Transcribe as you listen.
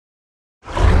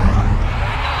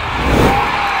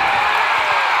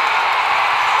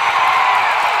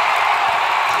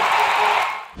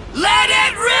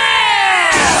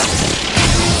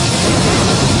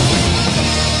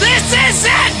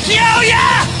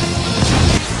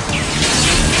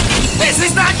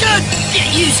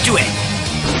used to it.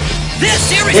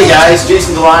 Hey guys,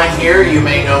 Jason Deline here. You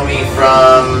may know me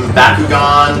from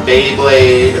Bakugan,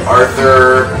 BeyBlade,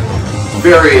 Arthur,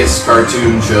 various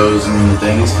cartoon shows and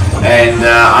things. And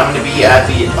I'm going to be at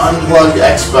the Unplugged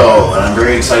Expo, and I'm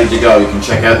very excited to go. You can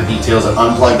check out the details at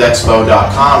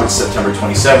unpluggedexpo.com. It's September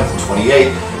 27th and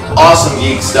 28th. Awesome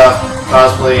geek stuff,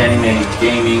 cosplay, anime,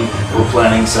 gaming. We're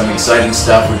planning some exciting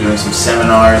stuff. We're doing some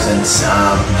seminars and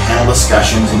panel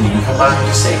discussions, and you can come by and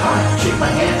just say hi, shake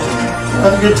my hand, and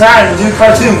have a good time and do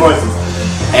cartoon voices.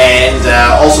 And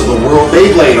also the World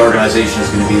BeyBlade organization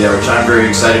is going to be there, which I'm very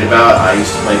excited about. I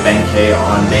used to play Benkei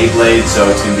on BeyBlade, so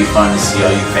it's going to be fun to see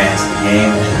all you fans of the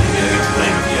game, and you're going to get to play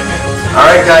with you.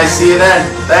 Alright guys, see you then.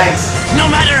 Thanks.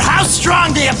 No matter how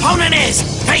strong the opponent is,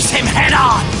 face him head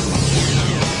on.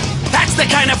 That's the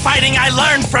kind of fighting I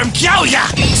learned from Kyoya,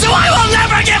 so I will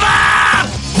never give up!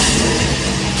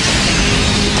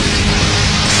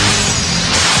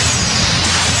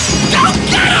 Go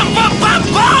get him,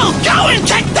 Bull! Go and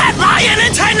kick that lion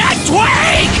into next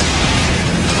week!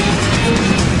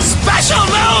 Special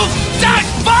move, Dark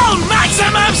Bull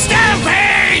Maximum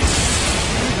Stampede!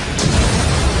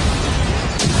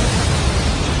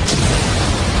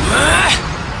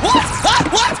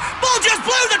 What? Bull just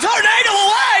blew the tornado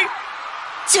away!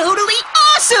 Totally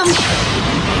awesome!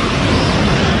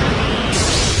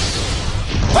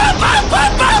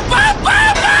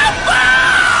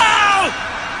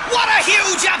 What a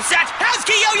huge upset! How's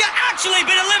Kyoya actually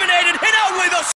been eliminated in only the